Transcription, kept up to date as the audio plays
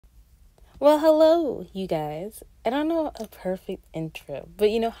Well, hello, you guys. I don't know a perfect intro,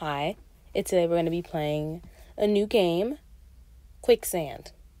 but hi. Today we're going to be playing a new game,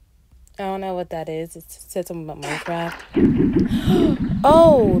 Quicksand. I don't know what that is. It said something about Minecraft.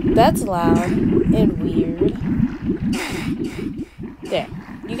 Oh, that's loud and weird. There.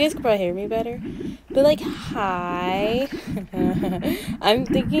 You guys can probably hear me better. But hi. I'm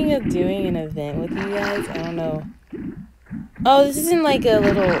thinking of doing an event with you guys. I don't know. Oh, this isn't like a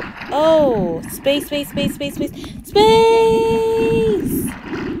little... Oh, space. Space!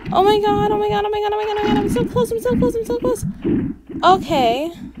 Oh my god. I'm so close.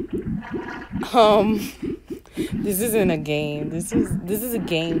 Okay. This isn't a game. This is a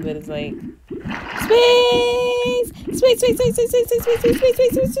game, but it's like... Space!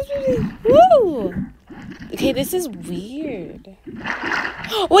 Woo! Okay, this is weird.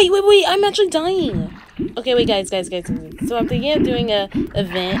 Wait, I'm actually dying. Okay, wait, guys. So I'm thinking of doing a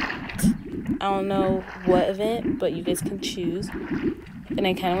event. I don't know what event, but you guys can choose. And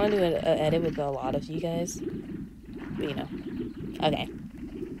I kind of want to do an edit with a lot of you guys. But okay.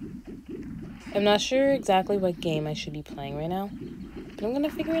 I'm not sure exactly what game I should be playing right now, but I'm gonna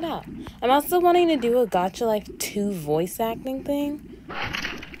figure it out. I'm also wanting to do a Gacha Life 2 voice acting thing.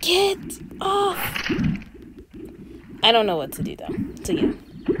 Get off! I don't know what to do though. So yeah,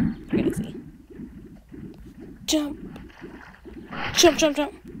 we're gonna see. Jump.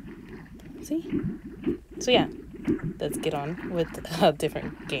 See? So yeah, let's get on with a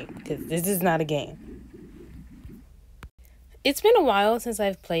different game, because this is not a game. It's been a while since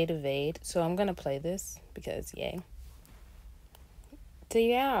I've played Evade, so I'm gonna play this because yay. So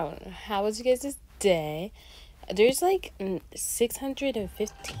yeah, how was you guys' day? There's like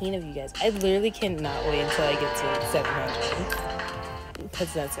 615 of you guys. I literally cannot wait until I get to 700,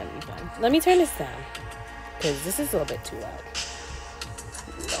 because that's gonna be fun. Let me turn this down, because this is a little bit too loud.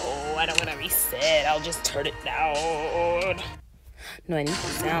 No, I don't want to reset. I'll just turn it down. No, I need the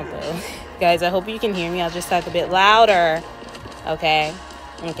sound though. Guys, I hope you can hear me. I'll just talk a bit louder. Okay.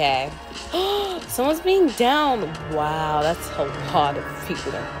 Someone's being down. Wow, that's a lot of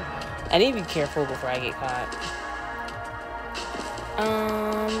people. I need to be careful before I get caught.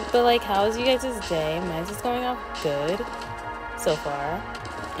 But how was you guys' day? Mine's just going off good so far.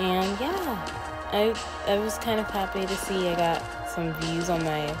 And yeah, I was kind of happy to see I got some views on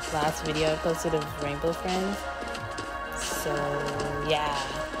my last video I posted of Rainbow Friends. So yeah,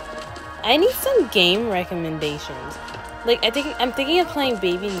 I need some game recommendations. I'm thinking of playing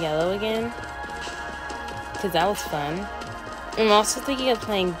Baby in Yellow again, because that was fun. I'm also thinking of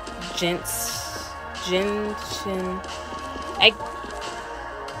playing Genshin.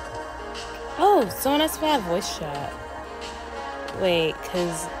 Oh, someone asked if I have voice chat. Wait,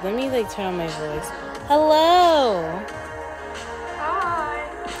 because let me turn on my voice. Hello.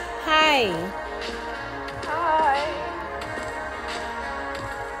 Hi.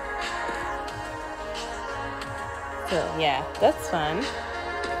 So yeah, that's fun.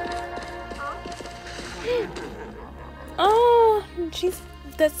 Oh,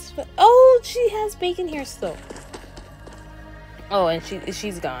 she has bacon here still. Oh, and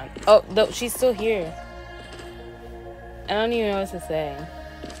she's gone. Oh no, she's still here. I don't even know what to say.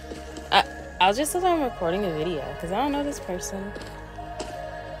 I'll just tell I'm recording a video, because I don't know this person.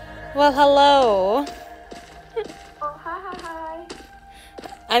 Well, hello. Oh, hi.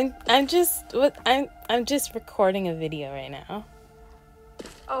 I'm just recording a video right now.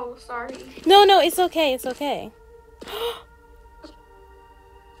 Oh, sorry. No, it's okay.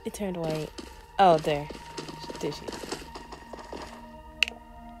 It turned white. Oh, there she is.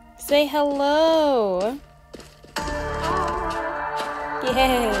 Say hello.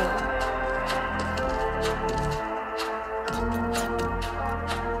 Yay.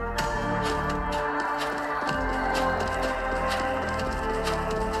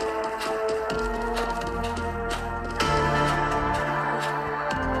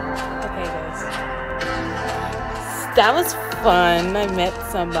 That was fun. I met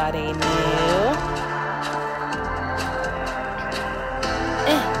somebody new.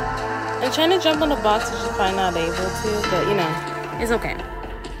 I'm trying to jump on the box, which is probably not able to, but it's okay.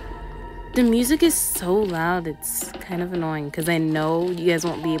 The music is so loud, it's kind of annoying, because I know you guys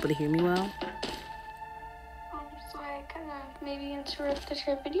won't be able to hear me well. So I kind of maybe interrupted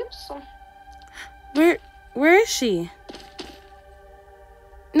her video, so... Where is she?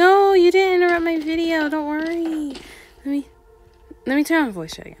 No, you didn't interrupt my video. Don't worry. Let me turn on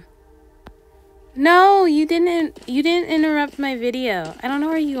voice chat again. No, you didn't interrupt my video. I don't know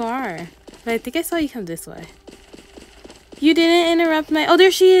where you are, but I think I saw you come this way. You didn't interrupt my... Oh,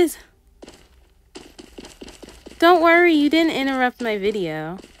 there she is. Don't worry, you didn't interrupt my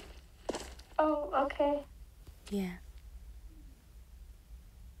video. Oh, okay. Yeah.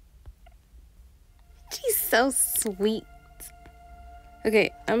 She's so sweet.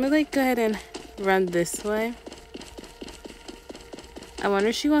 Okay, I'm gonna like go ahead and run this way. I wonder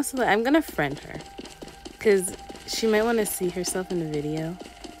if she wants to. I'm gonna friend her, cause she might want to see herself in the video.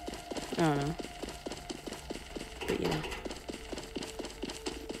 I don't know, but you know.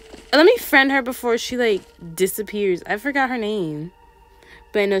 Let me friend her before she like disappears. I forgot her name,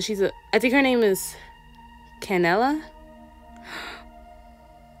 but I know she's a. I think her name is Canella.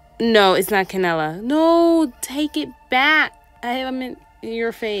 No, it's not Canella. No, take it back. I meant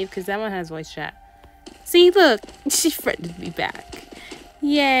your fave, because that one has voice chat. See, look, she friended me back.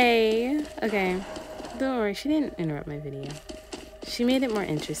 Yay. Okay, don't worry, she didn't interrupt my video. She made it more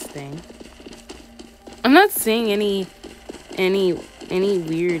interesting. I'm not seeing any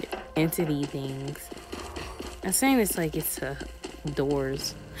weird entity things. I'm saying this like it's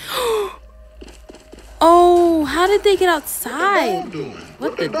doors. Oh, how did they get outside?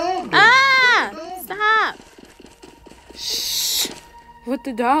 What the? Ah! Stop! Shh! What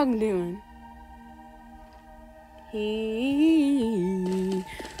the dog doing?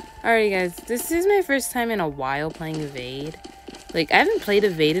 Alrighty, guys. This is my first time in a while playing Evade. Like, I haven't played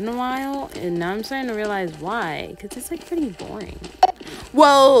Evade in a while, and now I'm starting to realize why. Because it's, like, pretty boring.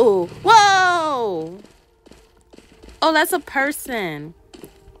 Whoa! Whoa! Oh, that's a person.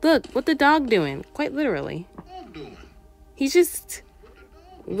 Look, what the dog doing? Quite literally. He's just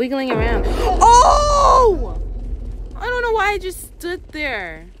wiggling around. Oh! I don't know why I just stood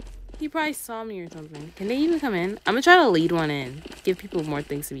there. He probably saw me or something. Can they even come in? I'm gonna try to lead one in. Give people more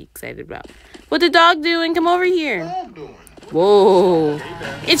things to be excited about. What the dog doing? Come over here. Whoa.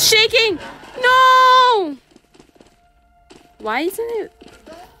 It's shaking. No! Why isn't it?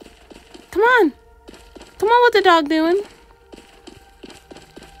 Come on. Come on, what the dog doing?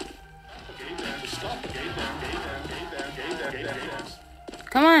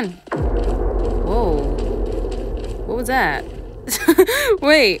 Come on. Whoa. What was that?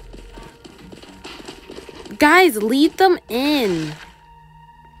 Wait. Guys, lead them in.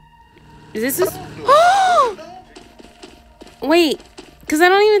 Is this? Oh! Wait. Because I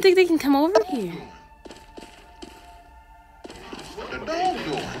don't even think they can come over here. What the dog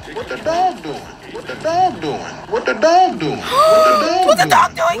doing? What the dog doing? What the dog doing? What the dog doing? What the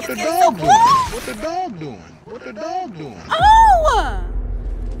dog doing? It's getting so close. What the dog doing? What the dog doing? Oh!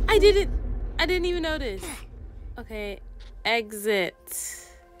 I didn't even notice. Okay, exit.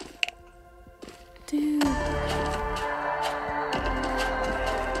 Dude.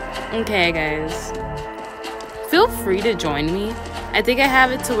 Okay, guys. Feel free to join me. I think I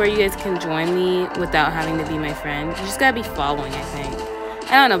have it to where you guys can join me without having to be my friend. You just gotta be following, I think.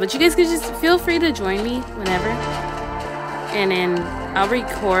 I don't know, but you guys can just feel free to join me whenever. And then I'll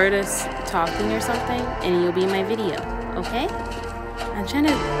record us talking or something, and you'll be in my video, okay? I'm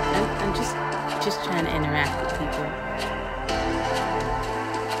just trying to interact with people.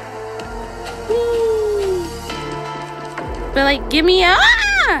 Whee! But like, give me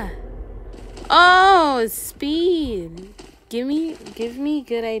oh, speed. Give me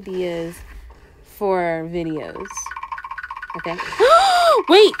good ideas for videos. Okay.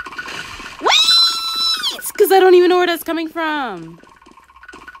 Wait, because I don't even know where that's coming from.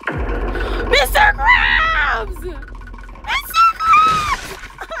 Mr. Krabs! Mr. Krabs!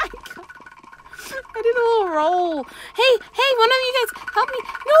 Oh my God. I did a little roll. Hey, one of you guys, help me.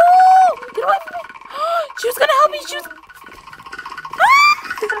 No! Get away from me. She was gonna help me. She was...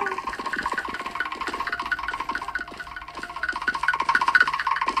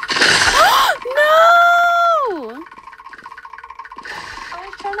 No! I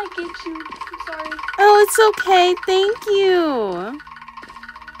was trying to get you. I'm sorry. Oh, it's okay. Thank you.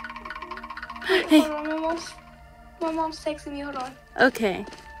 Wait, Hey. hold on. My mom's texting me. Hold on. Okay.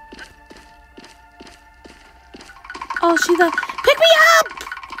 Oh, she left. Pick me up!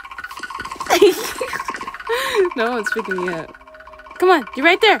 No one's picking me up. Come on, you're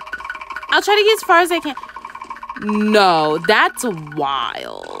right there. I'll try to get as far as I can. No, that's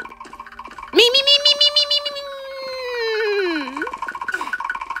wild. Me.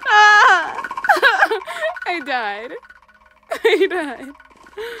 Ah! I died.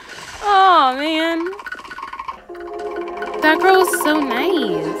 Oh, man. That girl was so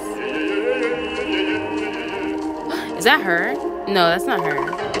nice. Is that her? No, that's not her.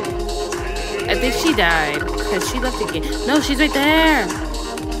 I think she died because she left again. No, she's right there.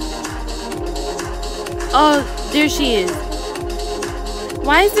 Oh, there she is.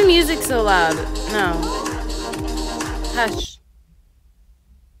 Why is the music so loud? No. Hush.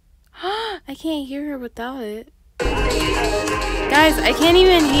 I can't hear her without it. Guys, I can't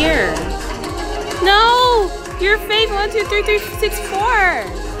even hear. No! Your fave 1, 2, 3, 3, 6, 4.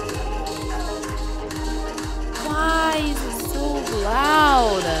 Why is it so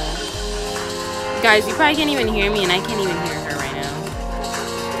loud? Guys, you probably can't even hear me, and I can't even hear her right now.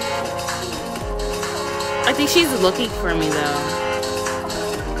 I think she's looking for me, though.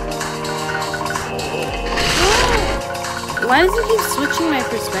 Why does it keep switching my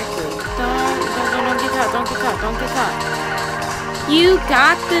perspective? Don't get caught, don't get caught, don't get caught. You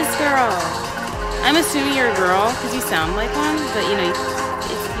got this, girl. I'm assuming you're a girl, because you sound like one, but, you know, you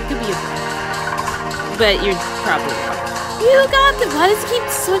could be a girl. But you're probably a girl. You got this. Why does it keep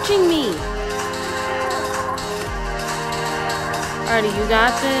switching me? Alrighty, you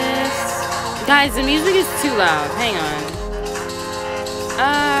got this. Guys, the music is too loud. Hang on.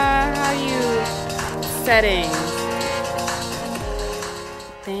 How do you... Settings.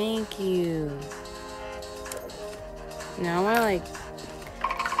 Thank you. Now I like...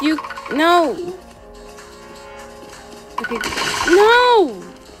 You... No! Okay. No!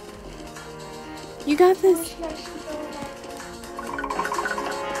 You got this.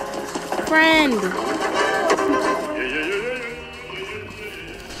 Friend.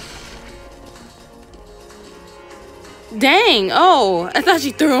 Dang. Oh, I thought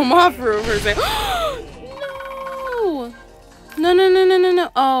she threw him off for a second. No. No.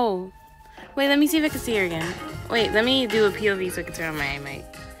 Oh. Wait, let me see if I can see her again. Wait, let me do a POV so I can turn on my mic.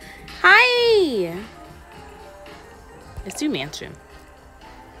 Hi! Let's do mansion.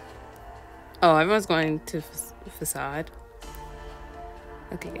 Oh, everyone's going to facade.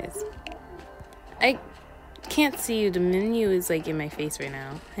 Okay, guys. I can't see you. The menu is like in my face right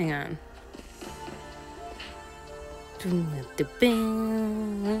now. Hang on.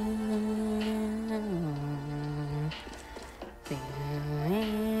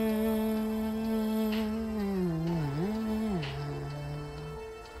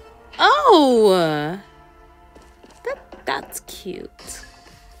 Oh! That's cute.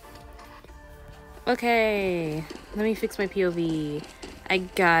 Okay, let me fix my POV. I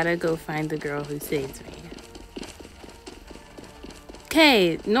gotta go find the girl who saves me.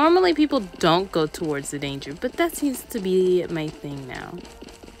 Okay, normally people don't go towards the danger, but that seems to be my thing now.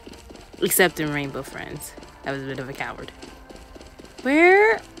 Except in Rainbow Friends. I was a bit of a coward.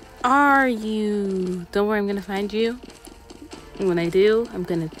 Where are you? Don't worry, I'm gonna find you. And when I do, I'm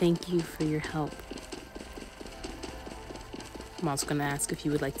gonna thank you for your help. I'm also gonna ask if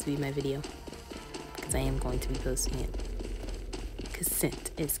you would like to be in my video, because I am going to be posting it.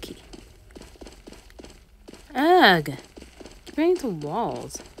 Consent is key. Ugh! Keep running into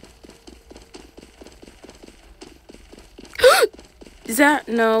walls. Is that...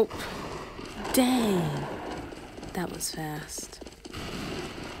 No. Dang. That was fast.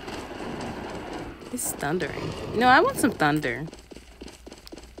 It's thundering. No, I want some thunder.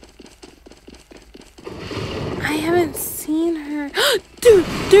 I haven't seen her.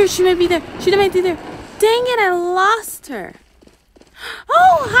 Dude, she might be there. She might be there. Dang it, I lost her.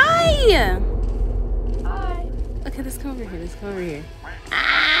 Oh, hi! Hi. Okay, let's come over here. Let's come over here.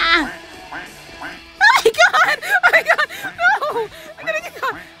 Ah! Oh my god! Oh my god! No! I'm gonna get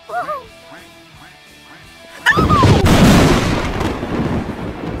caught. Oh. No!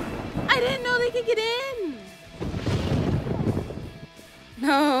 I didn't know they could get in.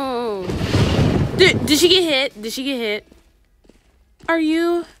 No. Did she get hit? Did she get hit? Are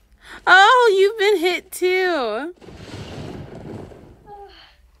you? Oh, you've been hit too.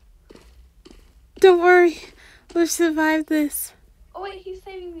 Don't worry. We'll survive this. Oh wait, he's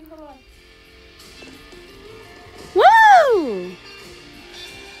saving me. Hold on. Woo!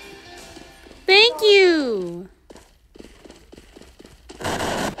 Thank you.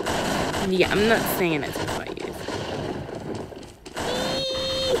 Yeah, I'm not saying it about you.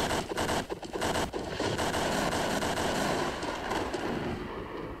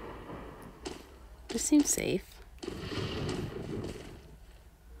 This seems safe.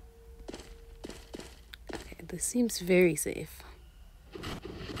 Okay, this seems very safe.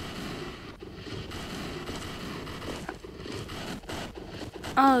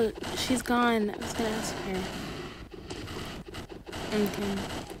 Oh, she's gone. I was gonna ask her. Okay.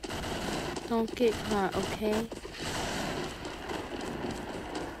 Don't get caught, okay?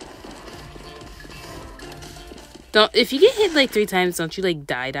 Don't. If you get hit like 3 times, don't you like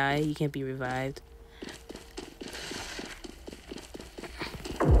die? You can't be revived.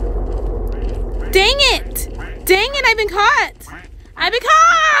 Dang it! Dang it! I've been caught. I've been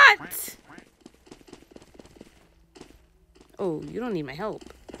caught. Oh, you don't need my help.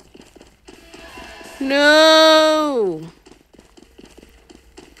 No!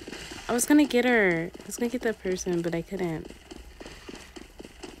 I was gonna get her. I was gonna get that person, but I couldn't.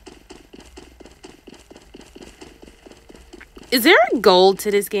 Is there a goal to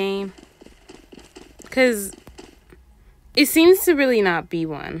this game? Because it seems to really not be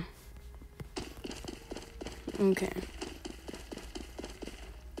one. Okay.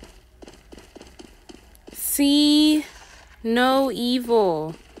 See no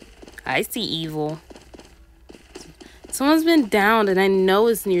evil. I see evil. Someone's been downed, and I know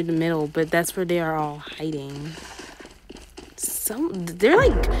it's near the middle, but that's where they are all hiding. They're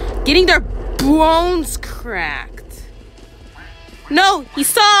like getting their bones cracked. No, he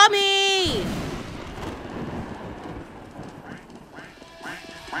saw me.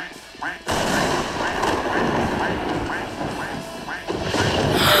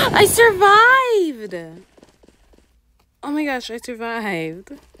 I survived. Oh my gosh, I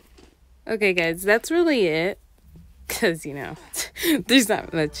survived. Okay, guys, that's really it. Because, you know, there's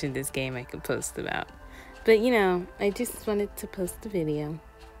not much in this game I can post about. But, you know, I just wanted to post the video.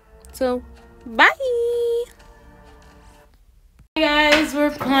 So, bye! Hey guys,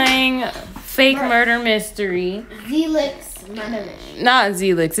 we're playing Fake Murder Mystery. Zelix Murder Mystery. Not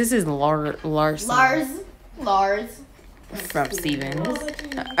Zelix, this is Lars. Lars. From Stevens.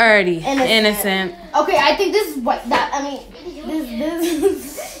 Already innocent. Okay, I think this is what that. I mean,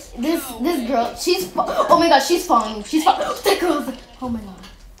 this girl. Oh my gosh, she's falling. That girl's. Oh my god.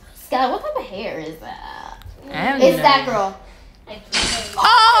 Sky, what type of hair is that? It's that girl.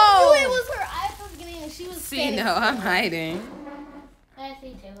 Oh! It was her eyes was getting. She was. See, no, I'm hiding.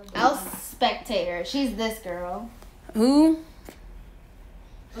 I'll spectate her. She's this girl. Who?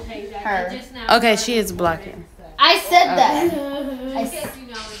 Okay, Her. just now. Okay, she is blocking. I said that.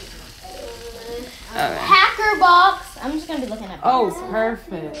 Hacker box. I'm just gonna be looking at. Oh,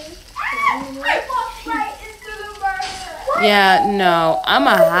 perfect. Yeah, no,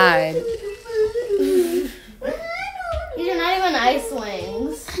 I'ma hide. These are not even ice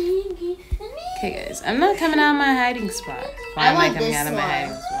wings. Okay, guys, I'm not coming out of my hiding spot. Why am I want coming this out of my one.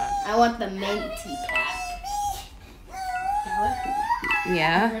 hiding spot? I want the minty pack.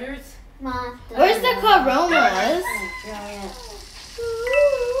 Yeah. Where's the Coronas?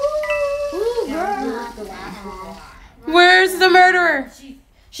 Ooh, girl. Where's the murderer?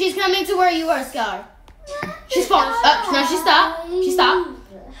 She's coming to where you are, Scar. She's falling. No, she stopped. She stopped.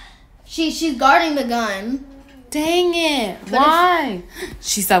 She's guarding the gun. Dang it! Why?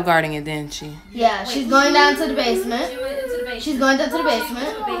 She stopped guarding it, didn't she? Yeah, she's going down to the basement. She's going down to the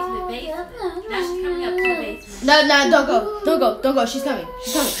basement. Now she's coming up to the basement. No, don't go. Don't go. She's coming.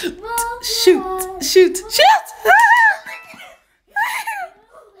 Shoot!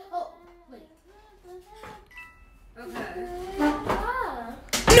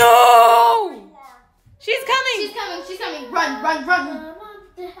 No! She's coming. Run. She's coming.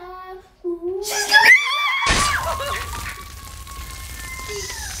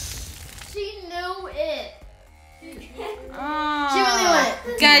 She knew it. She really went.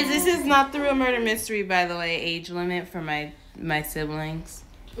 Guys, this is not the real murder mystery, by the way. Age limit for my siblings.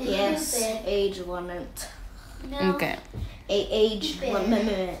 Yes, age limit. Okay. Age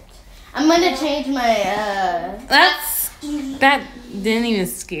limit. I'm gonna change my That didn't even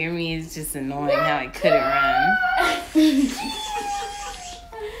scare me. It's just annoying how I couldn't run.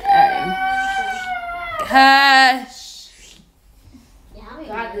 Alright. Hush.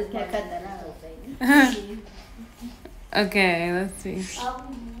 God, this can't cut that out. Okay, let's see. How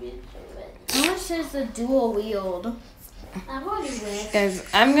much is the dual wield? Guys,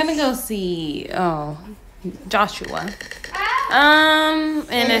 I'm gonna go see Joshua.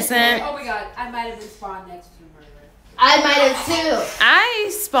 Innocent. Oh my god, I might have been spawned next to the murderer. I might have too. I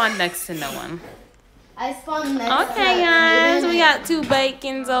spawned next to no one. I spawned next to Okay, guys, we got 2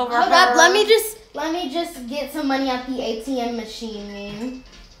 bacons over Hold here. up, let me just get some money out the ATM machine, man.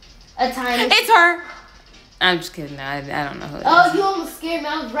 A time. It's her. I'm just kidding. I don't know who it is. Oh, you almost scared me.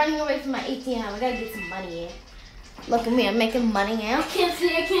 I was running away from my ATM. I gotta get some money. Look at me, I'm making money now. I can't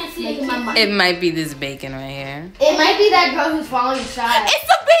see. Making my money. It might be this bacon right here. It might be that girl who's falling shy. It's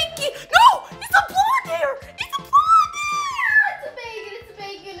a bacon! No! It's a blonde hair! It's a blonde hair!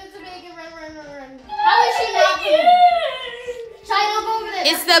 It's a bacon. Run. How is she not coming? Shy, don't go over there.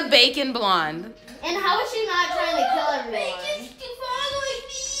 It's the bacon blonde. And how is she not trying to kill everyone?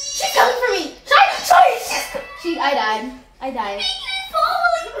 She's coming for me. Shy. I died.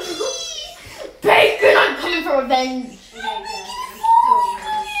 Bacon, I'm coming for revenge.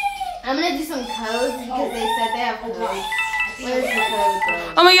 I'm gonna do some codes because they said they have codes. Where's the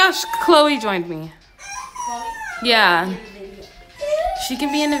code? Oh my gosh, Chloe joined me. Yeah. She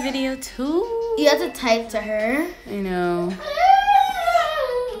can be in a video too. You have to type to her. I know.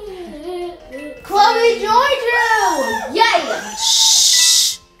 Chloe joined you! Yay!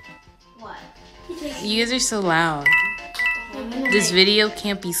 Shh. What? You guys are so loud. This video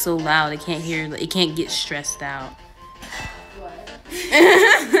can't be so loud. It can't hear. It can't get stressed out.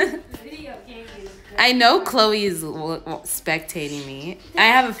 I know Chloe is spectating me. I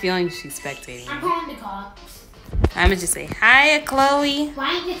have a feeling she's spectating I'm me. calling the cops. I'm gonna just say hi, Chloe.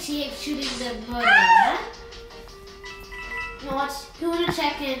 Why ain't the chick shooting the murder? Huh? No, who wanna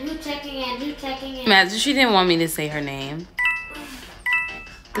check in? Who checking in? Who checking in? Imagine she didn't want me to say her name.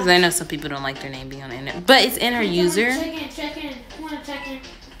 Because I know some people don't like their name being on the internet. But it's in her user. Check in. Who wanna check in?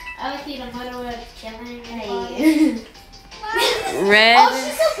 I like the murderer killing. Red. Oh,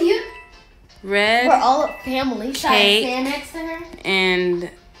 she's so cute. Red. We're all family. Should I Cake. stand next to her?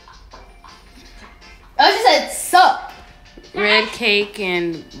 And Oh, she said sup. Red Cake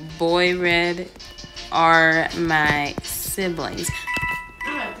and Boy Red are my siblings.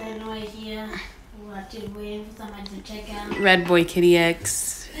 I'm not that noise here. Watching, waiting for somebody to check out. Red Boy Kitty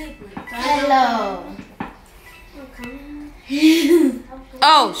X. Hello.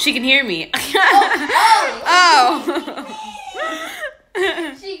 Oh, she can hear me. Oh.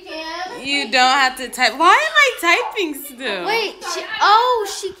 She can. You don't have to type. Why am I typing still? Wait, she can.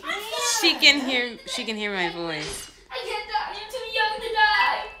 She can hear. She can hear my voice. I can't die. You're too young to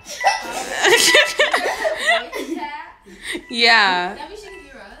die. Yeah. That means she can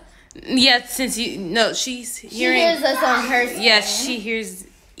hear us. Yeah. Since she's She hearing. hears us on her. Yeah, she hears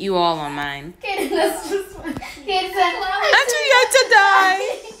you all on mine. Kaden, that's just fun. Kaden said, I'm too young to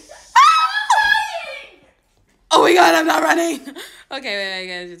die. Oh my god, I'm not running. Okay, wait, I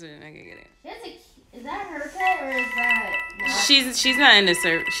gotta just wait. I can get it. Is that her pet or is that? No. She's not in the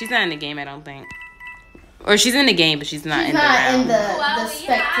she's not in the game, I don't think. Or she's in the game, but she's not in the round. the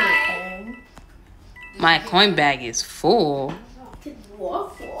spectate thing. My coin bag is full.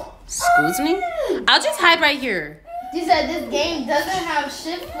 Excuse me? I'll just hide right here. You said this game doesn't have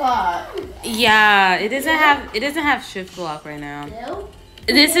shift lock. Yeah, it doesn't have shift lock right now. No?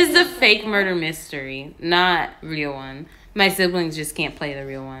 This is the fake murder mystery, not real one. My siblings just can't play the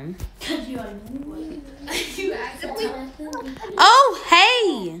real one. Oh,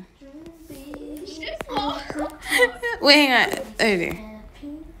 hey! Wait, hang on. Right there.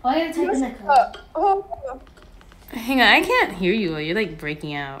 Oh, I gotta type in that code. Hang on, I can't hear you. You're like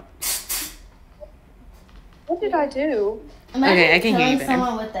breaking out. What did I do? Okay, I can hear you better.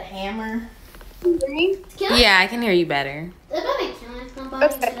 Someone with the hammer. Me? Yeah, I can hear you better. Okay.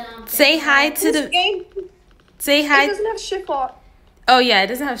 Say hi to This the. game, Say it hi. doesn't have shift lock. Oh yeah, it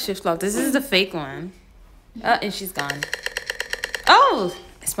doesn't have shift lock. This is the fake one. Oh, and she's gone. Oh,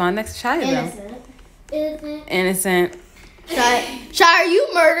 I spawned next to Shia though. Innocent. Shia, are you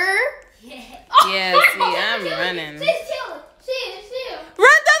murderer? Yeah, see, I'm running. Run the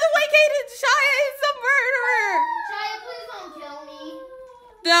other way, Kaden. Shia is the murderer. Shia, please don't kill me.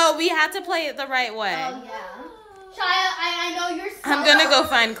 No, we have to play it the right way. Oh, yeah. Shia, I know you're so I'm gonna go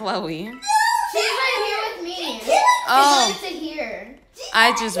find Chloe. She's right here with me. Oh. She's to here.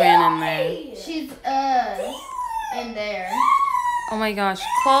 I just ran in there. She's, in there. Oh my gosh,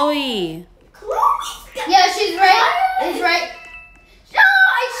 Chloe. Yeah, she's right. It's right. No,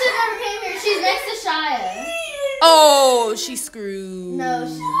 I should never came here. She's next to Shia. Oh, she screwed. No,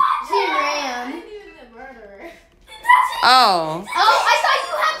 she ran. Oh. Oh, I thought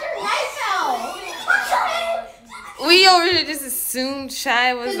you had your knife out. We over here just assumed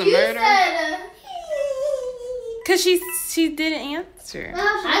Shia was the You murderer. said, Cause she didn't answer.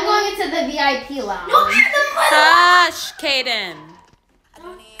 I'm going into the VIP lounge. Hush, Kaden.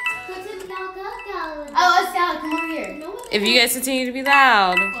 Oh, Sally, come over here. If you guys continue to be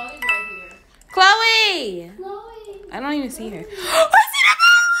loud. Chloe's right here. Chloe! I don't even see her. I see the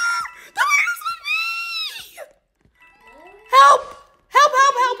murderer! The murderer's with me! Help! Help,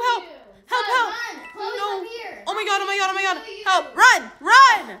 help, help, help! Help, help! Run. Chloe's No. up here. Oh my god, oh my god, oh my god! Help! Run!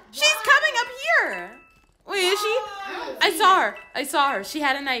 Run! She's coming up here! Wait, is she? I saw her. She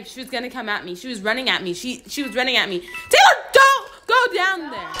had a knife. She was gonna come at me. She was running at me. She was running at me. Taylor, don't go down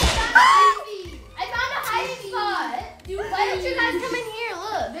there! I found a hiding spot. Why don't you guys come in here?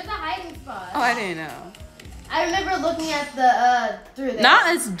 Look, there's a hiding spot. Oh, I didn't know. I remember looking at the through there. Not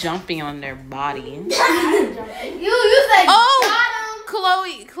us jumping on their body. You said Oh! got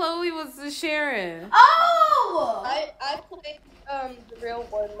Chloe was the sheriff. him. Oh! I played the real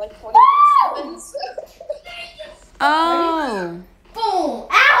one like 24/7. Oh. Boom!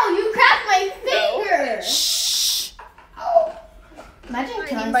 Ow! You cracked my finger. Shh. Imagine I need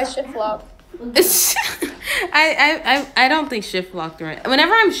killing my someone. shift lock. I don't think shift locked right.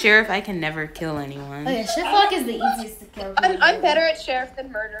 Whenever I'm sheriff, I can never kill anyone. Okay, shift lock is the easiest to kill. I'm better at sheriff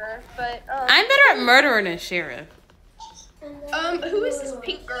than murderer, but I'm better at murder than sheriff. who is this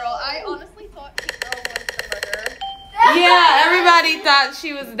pink girl? I honestly thought pink girl was the murderer. Yeah, thought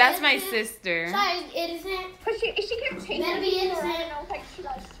she was. That's my sister. Shy is innocent. But she kept chasing Better me. be innocent. And I was like, should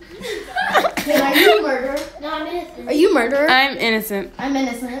I shoot? Wait, are you a murderer? No, I'm innocent. Are you a murderer? I'm innocent. I'm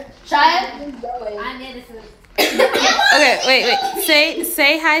innocent. Shy? I'm innocent. Okay, wait.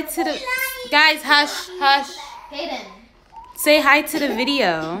 Say hi to the guys. Hush. Hayden. Say hi to the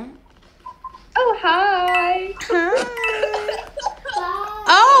video. Oh, hi. Hi.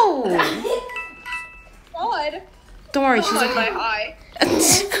 Oh. God. Don't worry, she's My okay. eye.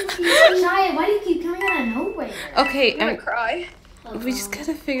 Shy, why do you keep coming out of nowhere? Okay, I'm gonna cry. we just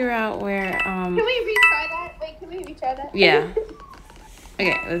gotta figure out where. Can we retry that? Wait, can we retry that? Yeah.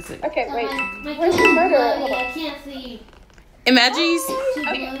 Okay, let's see. Okay, So wait. my Where's the kid's murderer? bloody, Hold on. I can't see. Imagine you. She's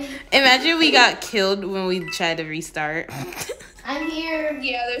bloody. Imagine we got killed when we tried to restart. I'm here.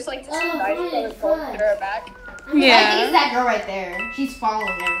 Yeah, there's like this Oh, nice my little girl God. to her back. I think Yeah. it's that girl right there. She's following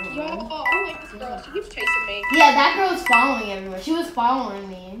Yo, everyone. I like this girl. She keeps chasing me. Yeah, that girl's following everyone. She was following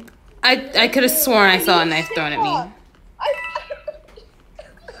me. I could have sworn I saw a knife thrown at me. I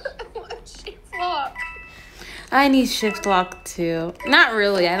shift lock. I need shift lock too. Not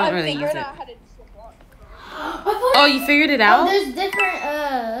really. I don't really use figured it. out how to shift lock. Oh, you figured it Oh, out? there's different,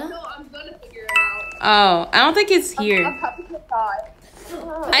 No, I'm gonna figure it out. Oh, I don't think it's here. I'm happy to die.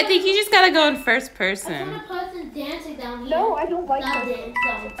 I think you just gotta go in first I person. want a person dancing down here. No, I don't like Not it.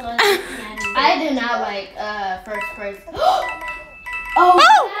 dance, I do not like first person. Oh,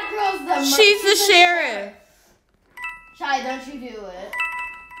 that girl's the She's the sheriff. Shy, don't you do it.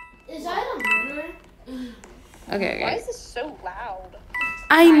 Is that a murderer? Okay, Why okay. is this so loud?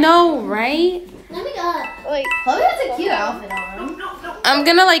 I know, right? Let me go. Like, Chloe has a cute outfit on. I'm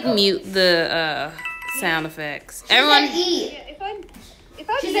gonna like mute the sound effects. Everyone, She said eat. yeah, if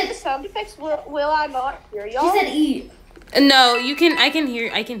I She mute said- the sound effects, will I not hear y'all? She said eat. no, you can. I can hear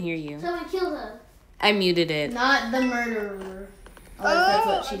you. Someone killed her. I muted it. Not the murderer. That's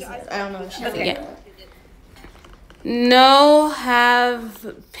what she said. I don't know what she said. Okay. No have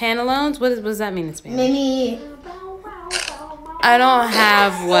pantalones. What does that mean in Spanish? Maybe. I don't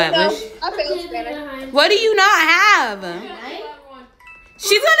have what? No, What- I failed Spanish. What do you not have?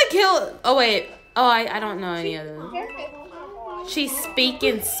 She's gonna kill. Oh wait. Oh, I don't know any of those. She's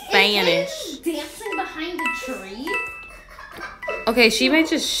speaking Spanish. Dancing behind the tree? Okay, she might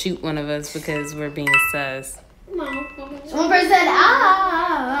just shoot one of us because we're being sus. One person said,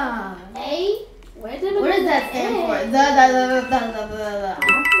 ah. Hey? What does that stand for?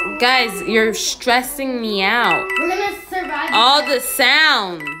 The. Guys, you're stressing me out. We're gonna survive. All the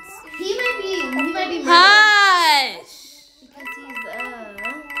sounds. He might be murdered. Hush.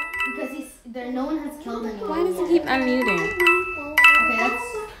 Because he's there. No one has killed anyone. Why does it keep unmuting? Okay, that's.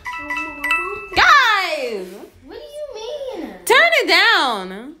 Guys, What do you mean? turn it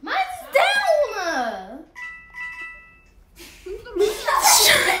down. Mine's down.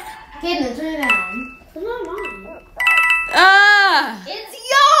 Kaden, turn it down. It's not mine. Ah. It's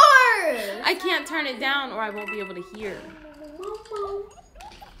yours. I can't turn it down or I won't be able to hear.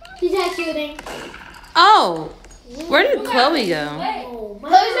 She's head shooting. Oh, where did Chloe go?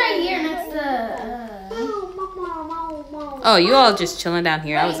 Chloe's right here next to. Oh, you all just chilling down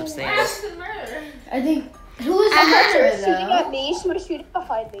here. I was upstairs. I think. Who was the murderer Shooting though? at me, she was shooting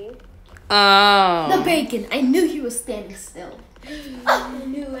behind me. Oh. The bacon. I knew he was standing still. I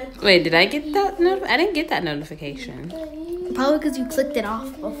knew it. Wait, did I get that? I didn't get that notification. Probably because you clicked it off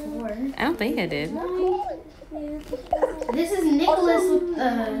before. I don't think I did. This is Nicholas with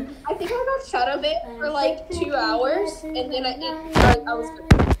I think I got shadow bit for like 2 hours, and then I was.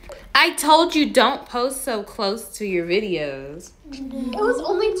 I told you don't post so close to your videos. It was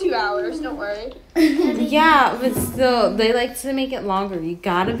only 2 hours. Don't worry. Yeah, but still, they like to make it longer. You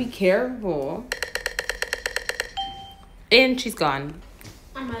gotta be careful. And she's gone.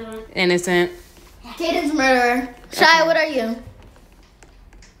 Innocent. Kaden's murderer. Shy, what are you?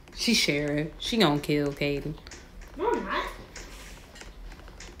 She's sheriff. She gonna kill Kaden. No, I'm not.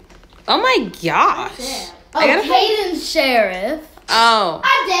 Oh my gosh. Oh, I gotta- Kaden's sheriff. Oh.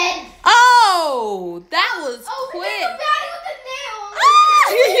 I'm dead. Oh, that was Oh, quick. it's the baddie with the nails. Ah!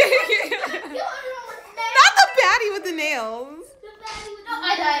 Kill everyone with nails. Not the baddie with the nails. The baddie with the nails.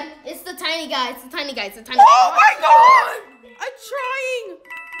 I died. It's the tiny guy. It's the tiny guy. It's the tiny Oh my god! I'm trying.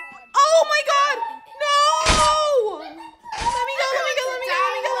 Oh my god! No! Let me go, let me go, let me go,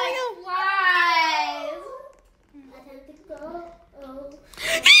 let me go, let me go.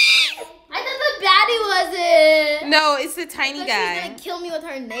 I thought the baddie was it. No, it's the tiny She's guy. gonna kill me with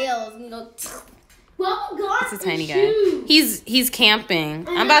her nails and go. Well, God, It's a tiny guy. He's camping.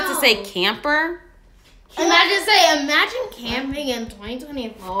 I'm about to say camper. Imagine camping in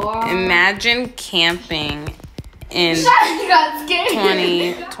 2024. Imagine camping in Shia got scared.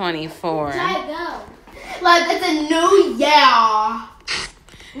 2024. Shia, go. Like, it's a new year.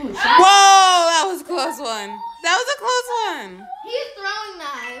 Ooh, Shia. Whoa, that was a close one. That was a close one. He's throwing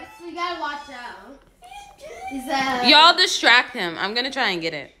knives, so you gotta watch out. Y'all distract him. I'm gonna try and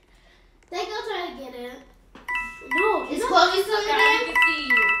get it. They go try to get it. No, is Chloe still in there?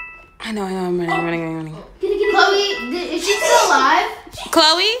 I know, I'm running. Chloe, is she still alive?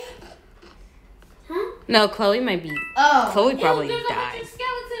 Chloe? Huh? No, Chloe might be. Oh. Chloe probably There's a bunch died. of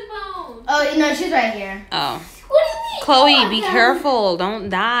skeleton bones. Oh, no, she's right here. Oh. What do you mean? Chloe, be careful. Don't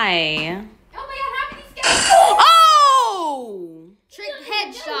die. Oh my god, how many skeletons? Oh! Trick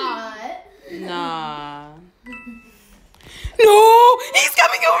headshot. Nah. No! He's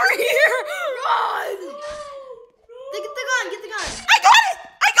coming over here! Run! Get the gun, get the gun. I got it!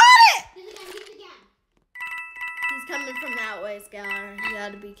 Get the gun, get the gun. He's coming from that way, Skylar. You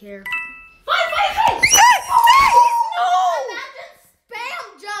gotta be careful. Fight! No! Imagine spam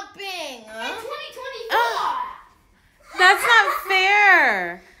jumping. In 2024. That's not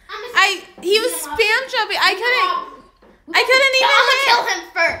fair. He was spam jumping. I couldn't even I'm gonna hit. kill him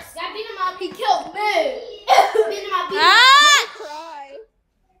first. Yeah, beat him up. He killed me. Beat him up. Ah! Cry.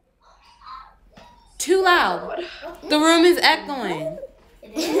 Too loud. The room is echoing.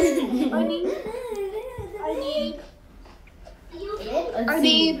 I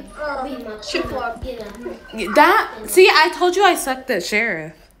need chiplock. See, I told you I sucked at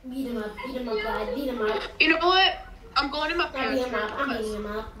sheriff. Beat him up, guys. Beat him up. You know what? I'm going to my parents' Beat him up. I'm beating him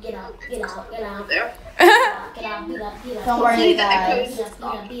up. Get out. there. Get out. Beat up. Don't worry, guys.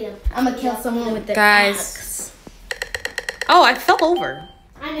 Echoes. Beat him. I'm gonna kill someone with the Guys. axe. Oh, I fell over.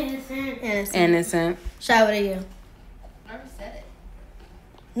 I'm innocent. Innocent. Shy, what are you? I already said it.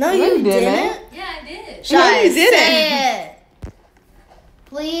 No, you didn't. Yeah, I did. Shy, you didn't. say it.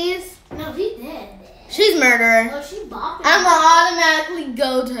 Please. No, he did. She's murderer. Oh, she bopped. I'm gonna automatically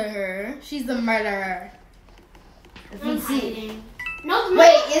go to her. She's the murderer. If you see. No,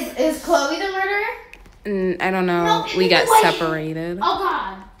 wait, is Chloe the murderer? I don't know. No, We got wait. separated. Oh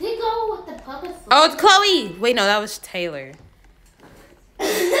God, they go with the puppet. Oh, it's Chloe. Wait, no, that was Taylor.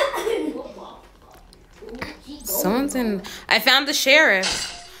 Someone's in. I found the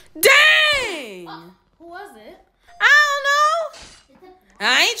sheriff. Dang! Who was it? I don't know.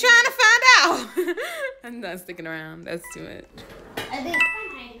 I ain't trying to find out. I'm not sticking around. That's too much. I think I'm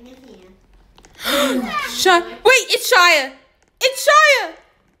hiding in here. Wait, it's Shia. It's Shia.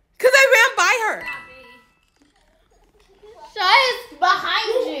 Cause I ran by her. Shia's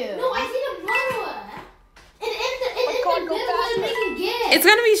behind you. No, I see the murderer. And in the middle of making gifts. It's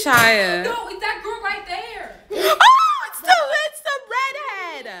gonna be Shia. No, it's that girl right there. Oh, it's the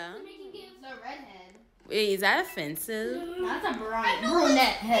redhead. Making gifts. The redhead. Wait, is that offensive? That's a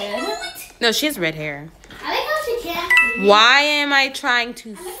brunette head. No, she has red hair. I like how she can't. Why am I trying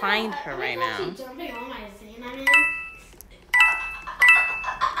to find her right now? She's jumping on my scene.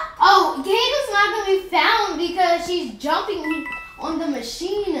 Oh, Kato's not gonna be found because she's jumping on the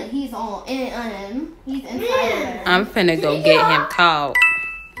machine. He's on him. He's inside of her. I'm finna go get him caught.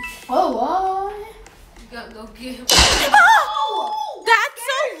 Oh, what? Go get him. Oh, that's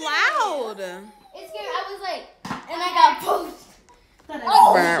so loud. It's scary. I was like, and I got pushed.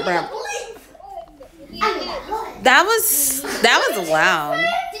 Brr, brr. That was loud.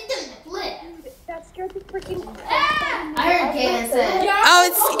 That scared the freaking. I heard Kaden say.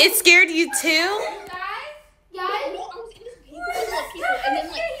 Oh, it scared you too? Guys, and then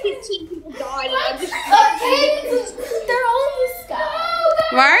like 15 people died, and I just. They're all in the sky.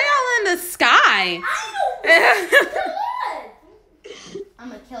 Why are y'all in the sky? I'm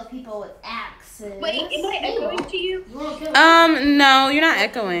gonna kill people with axes. Wait, am I echoing to you? No, you're not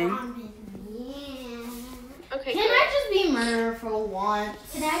echoing. Okay. Can I just be murderer for once?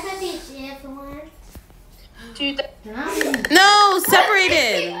 Can I just be sheriff for once? Dude, No,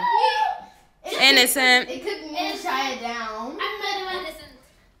 separated. Innocent. It could mean Shia down. I'm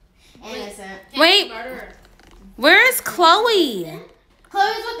innocent. Wait, where is Chloe?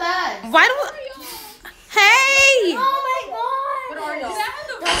 Chloe's with us. Why do Hey! Oh my what are Is y'all? that how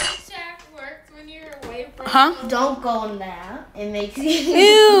the voice chat works when you're away from? Huh? Don't go in that. It makes you.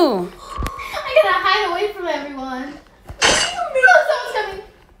 Ew. I gotta hide away from everyone. Oh, someone's coming.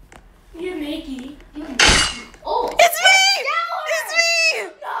 You're Mickey. Oh. It's me! It's me!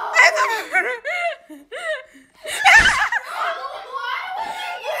 I'm the murderer!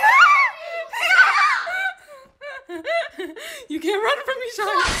 You can't run from me, Sean.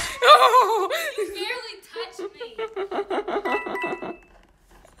 Oh. You barely touched me.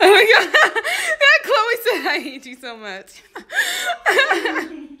 Oh my god. Yeah, Chloe said I hate you so much.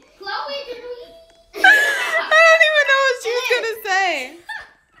 Chloe, did we? I don't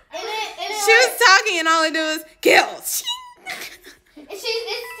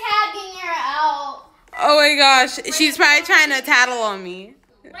No, she's probably trying to tattle on me.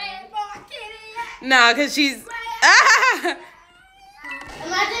 No, because she's... Ah!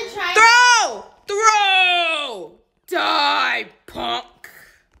 Imagine trying Throw! Throw! Die, punk!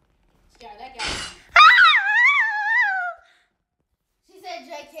 Yeah, that guy. She said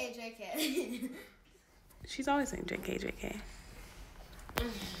JK, JK. She's always saying JK, JK.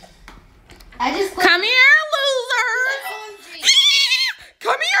 I just Come here, losers! OMG.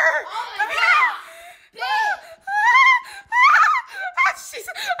 Come here! Oh my Come God. here! She's,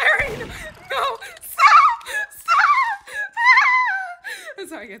 I already know. No, stop! Stop! I'm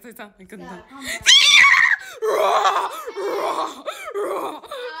sorry, guys, I sound like a God, no. calm down.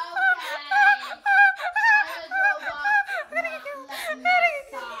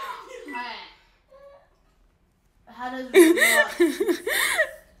 How does Roblox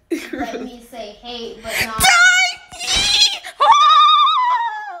let me say hate but not?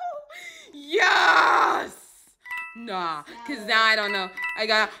 Yes! Nah, because now I don't know. I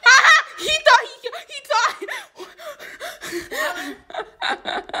got. He thought.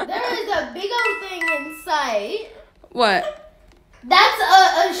 There is a big old thing in sight. What? That's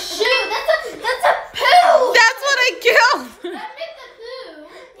a shoe. That's a poo. That's what I killed. That makes a poo.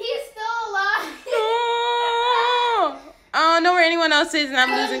 He's still alive. I don't know where anyone else is, and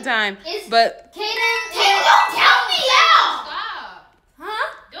I'm losing time. But Kaden, don't tell me out. Stop. Huh?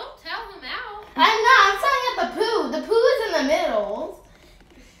 Don't tell him out. I'm not. I'm telling you the poo. The poo is in the middle.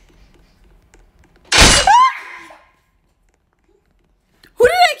 who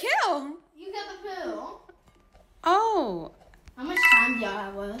did I kill? You got the poo. Oh, How much time do y'all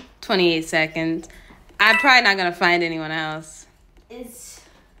have left? 28 seconds. I'm probably not gonna find anyone else. You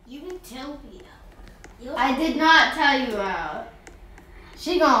can tell me out. I did not tell you out.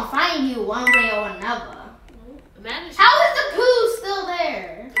 She gonna find you one way or another. Imagine she, How is the poo still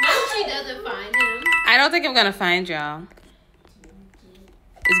there? imagine she doesn't find him. I don't think I'm gonna find y'all.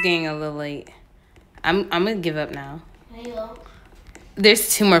 It's getting a little late. I'm gonna give up now. Halo.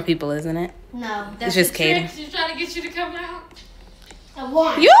 There's 2 more people, isn't it? No. It's just Kaden. She's trying to get you to come out. I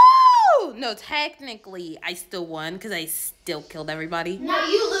won. Yo! No, technically, I still won because I still killed everybody. No,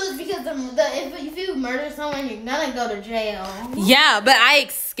 you lose because if you murder someone, you're gonna go to jail. Yeah, but I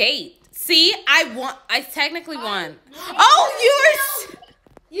escaped. See, I won. I technically won. Oh, you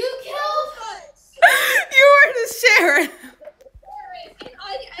You killed. you were the sheriff.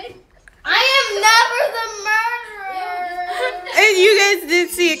 I am never the murderer. And you guys did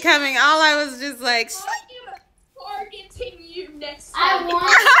see it coming. All I was just like, Targeting you next I time. won.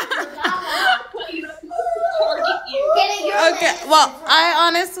 Target you. Get it, you're okay. next. Well, I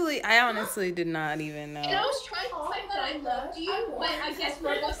honestly did not even And I know. was trying to find that I loved you, but I guess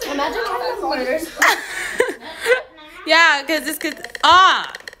Roblox. Imagine trying to murder. Yeah, because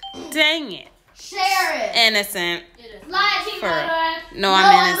dang it, Sheriff. innocent. Lie, she For- murderer. No, I'm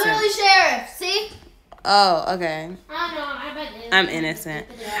I'm innocent. literally sheriff. See? Oh, okay. I know. I bet it. I'm innocent.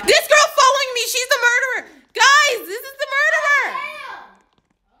 This girl following me. She's the murderer. Guys, this is the murderer.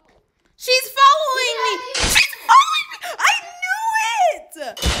 She's following me. She's following me. I knew it.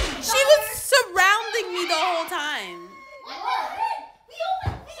 She was surrounding me the whole time. We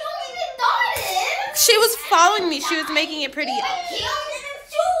don't even thought it. She was following me. She was making it pretty.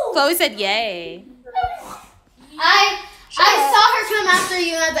 Chloe said yay. I saw her come after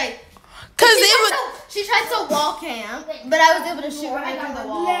you and I was like, Cause she tried to wall camp, but I was able to shoot her through the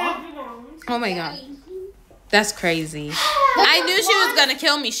wall. Oh my god. That's crazy. I knew she was gonna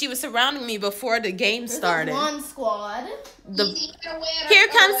kill me. She was surrounding me before the game started. Blonde squad. Here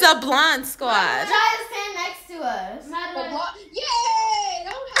comes the blonde squad. Try to stand next to us. Yay!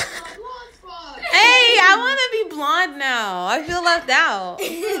 Don't have my blonde spot. Hey, I want to be blonde now. I feel left out. No,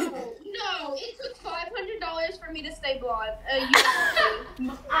 it took $500 for me to stay blonde. I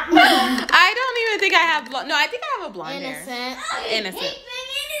don't even think I have blonde. No, I think I have a blonde hair. Innocent. Innocent.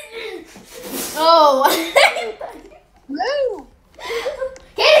 Oh. No.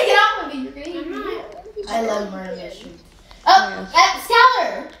 Get off of me, you're crazy. I love murder mysteries. Oh,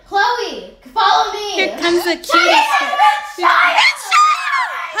 Skylar, Chloe, follow me. Here comes the cutie.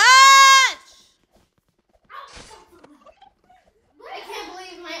 I can't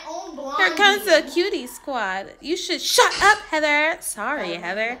believe my own blonde. Here comes the cutie squad. You should shut up, Heather. Sorry,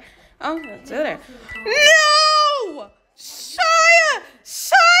 Heather. Oh, that's Heather. No! Shia!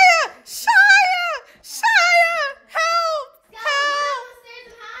 Help!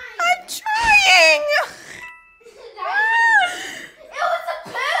 I'm trying. It was a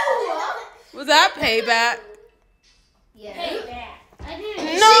poo. Was that payback? Yeah. I didn't.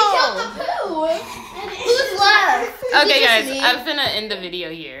 She No. killed the poo. Who's left? Okay, Just guys, me. I'm finna end the video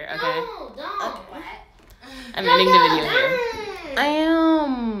here. Okay. No, don't. I'm ending the video here. I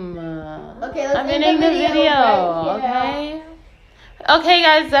am. Okay, let's I'm end ending the video. right here. Okay. Okay,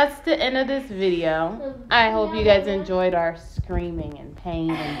 guys, that's the end of this video. I hope you guys enjoyed our screaming and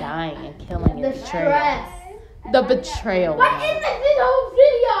pain and dying and killing and betrayal. Stress. The betrayal. What is this whole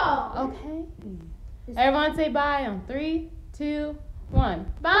video? Okay. Everyone say bye on 3, 2, 1.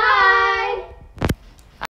 Bye. Bye.